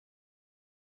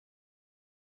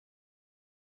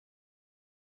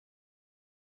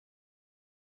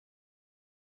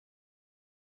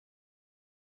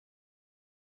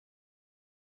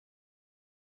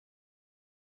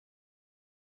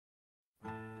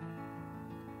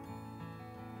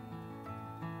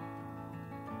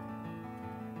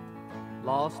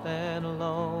lost and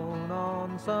alone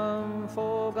on some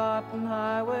forgotten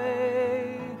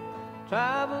highway,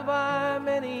 traveled by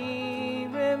many,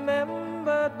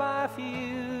 remembered by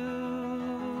few,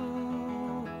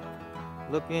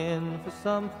 looking for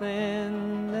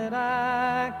something that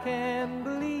I can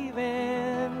believe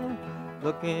in,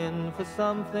 looking for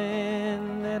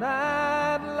something that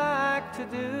I'd like to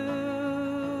do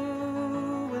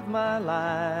with my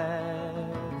life.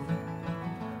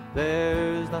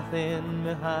 There's nothing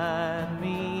behind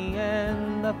me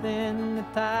and nothing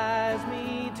that ties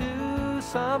me to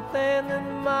something that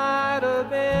might have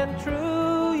been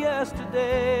true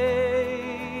yesterday.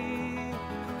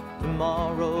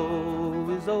 Tomorrow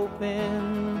is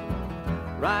open.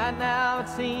 Right now it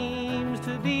seems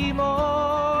to be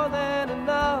more than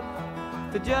enough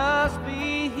to just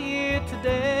be here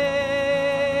today.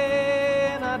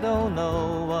 And I don't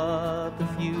know what the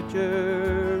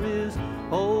future is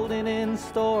holding in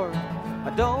store. I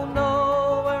don't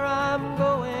know where I'm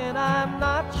going, I'm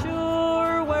not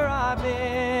sure where I've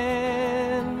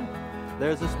been.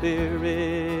 There's a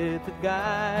spirit that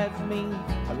guides me,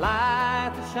 a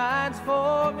light that shines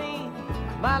for me.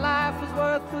 My life is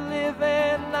worth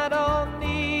living, I don't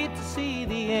need to see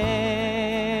the end.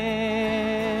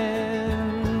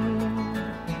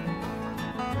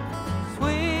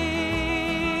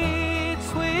 Sweet,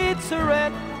 sweet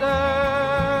surrender.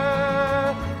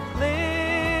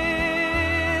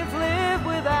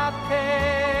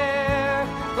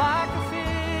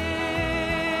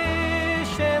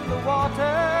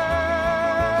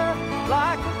 Water,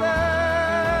 like a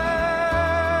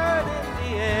bird in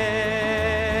the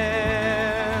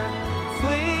air.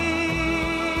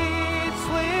 Sweet,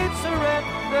 sweet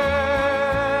surrender.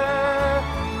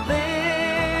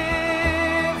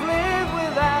 Live, live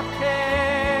without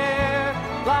care,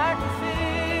 like a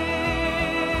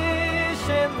fish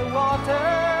in the water,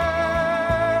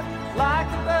 like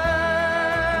a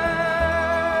bird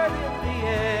in the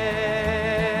air.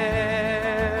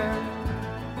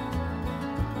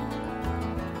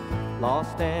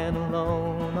 Lost and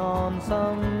alone on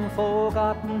some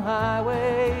forgotten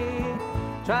highway,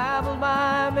 traveled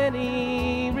by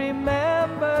many,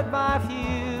 remembered by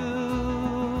few,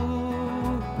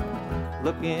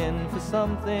 looking for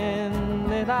something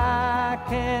that I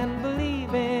can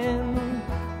believe in,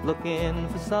 looking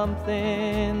for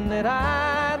something that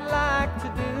I'd like to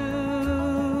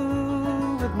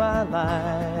do with my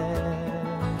life.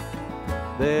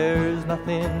 There's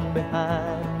nothing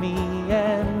behind me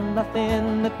and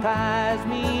nothing that ties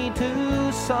me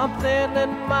to something that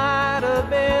might have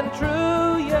been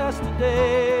true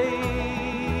yesterday.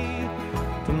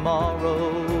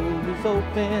 Tomorrow is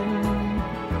open.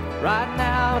 Right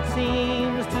now it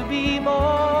seems to be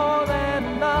more than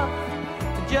enough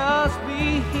to just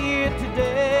be here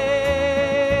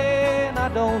today. And I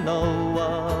don't know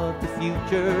what the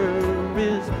future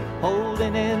is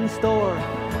holding in store.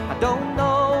 I don't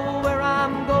know where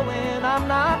I'm going, I'm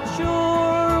not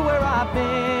sure where I've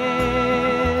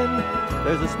been.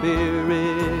 There's a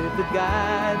spirit that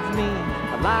guides me,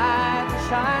 a light that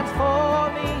shines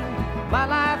for me. My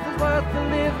life is worth the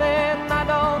living, I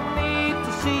don't need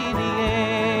to see the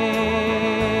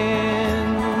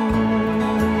end.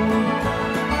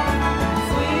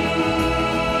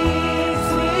 Sweet,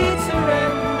 sweet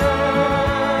surrender.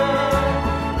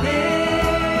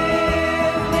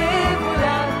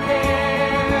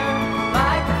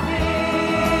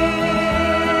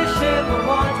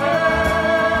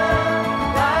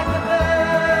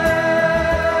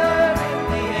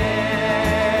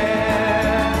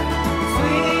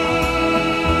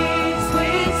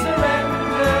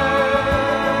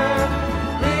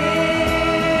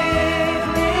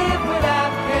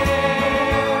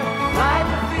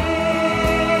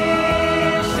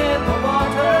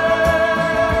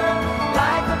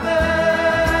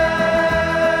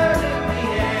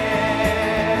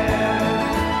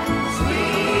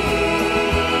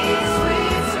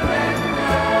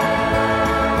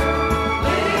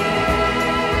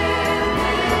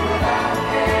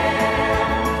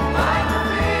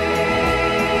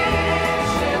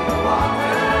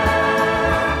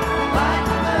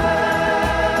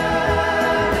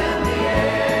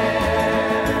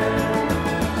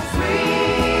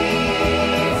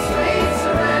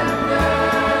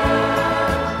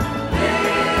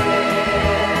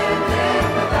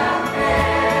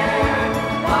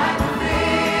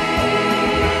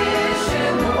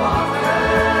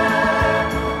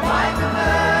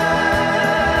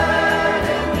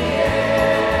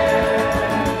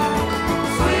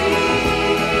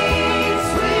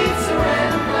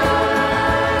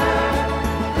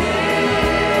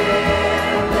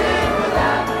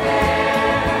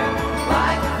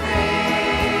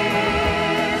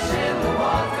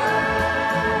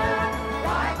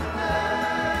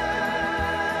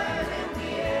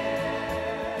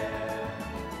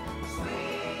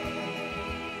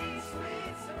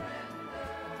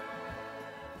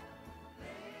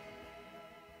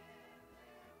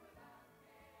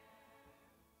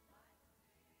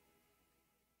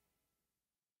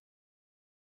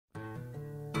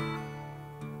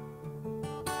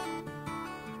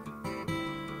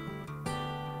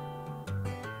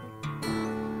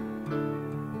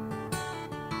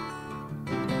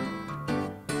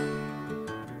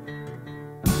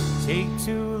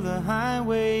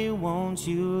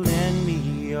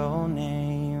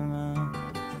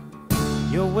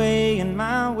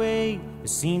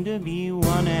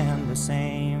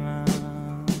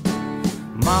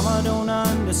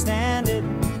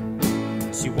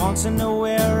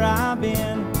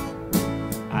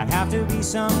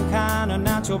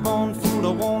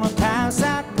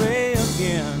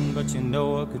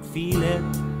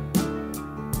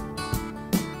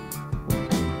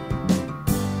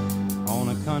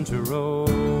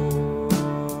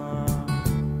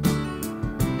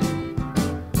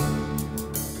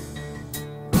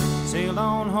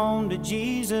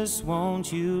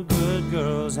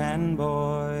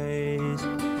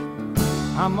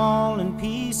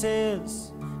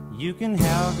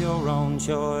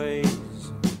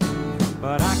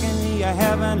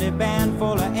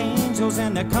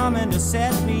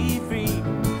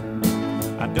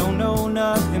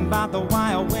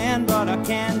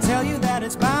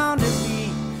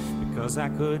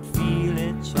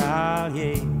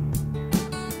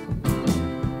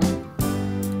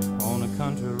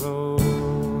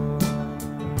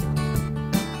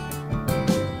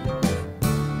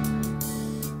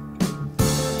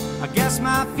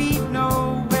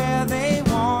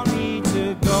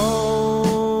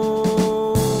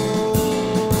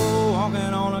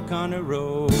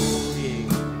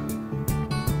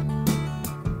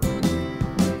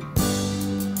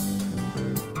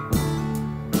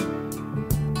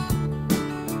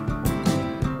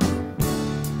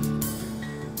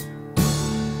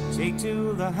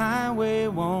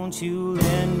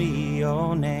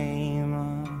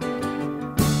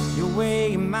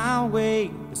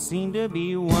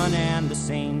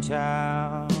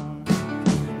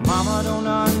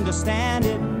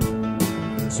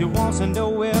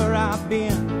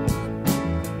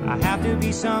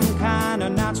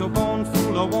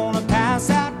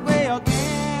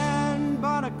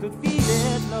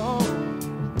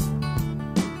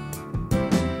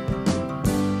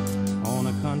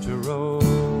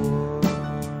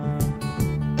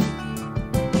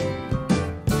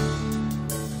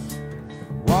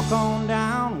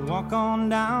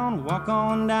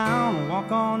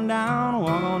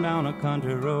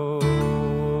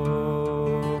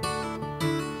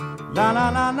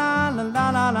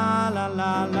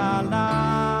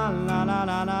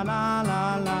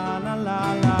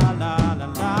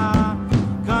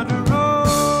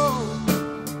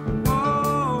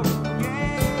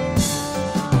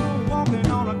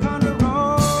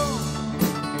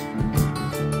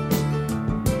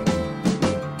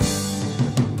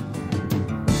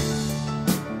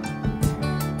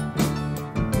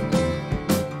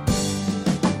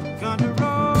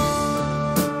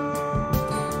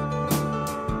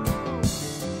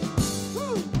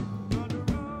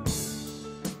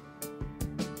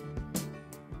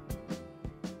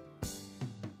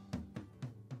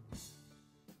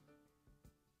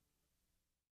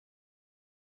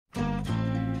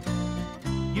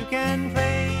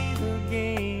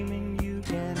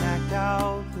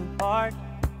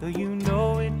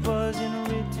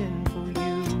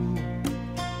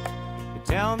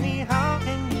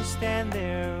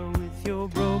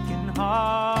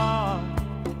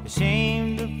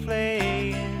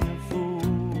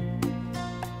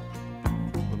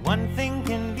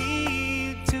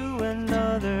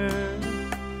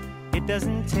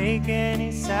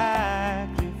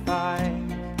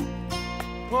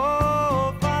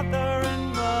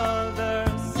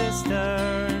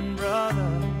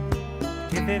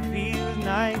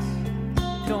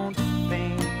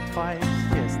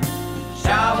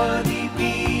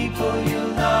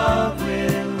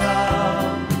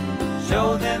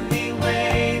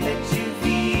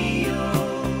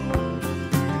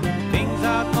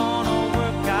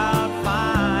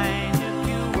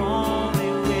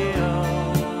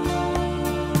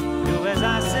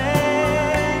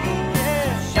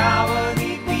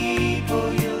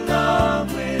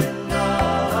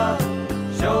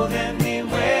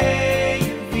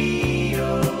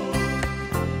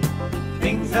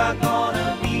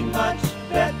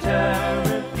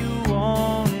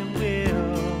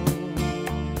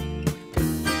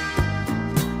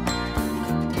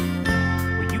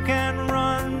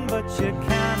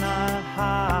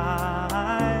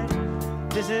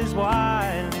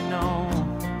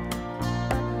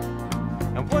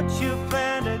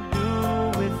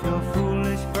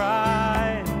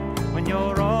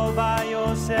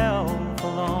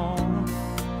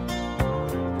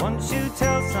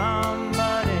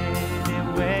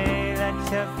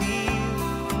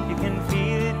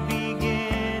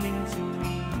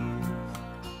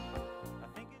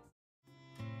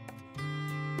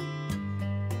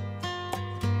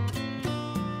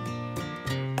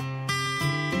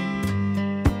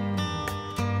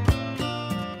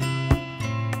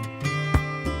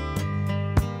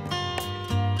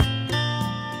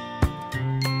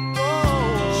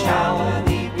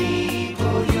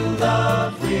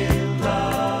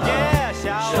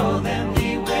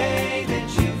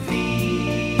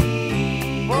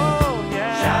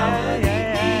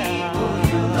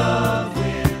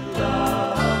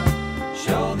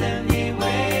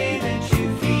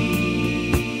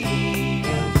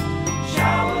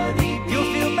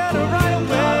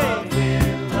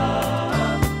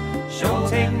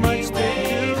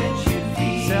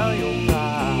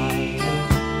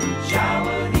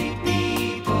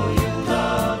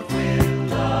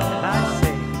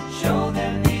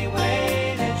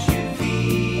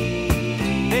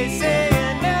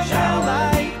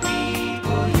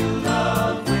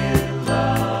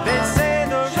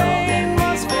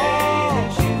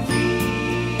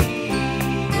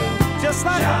 just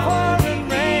like a quarrel.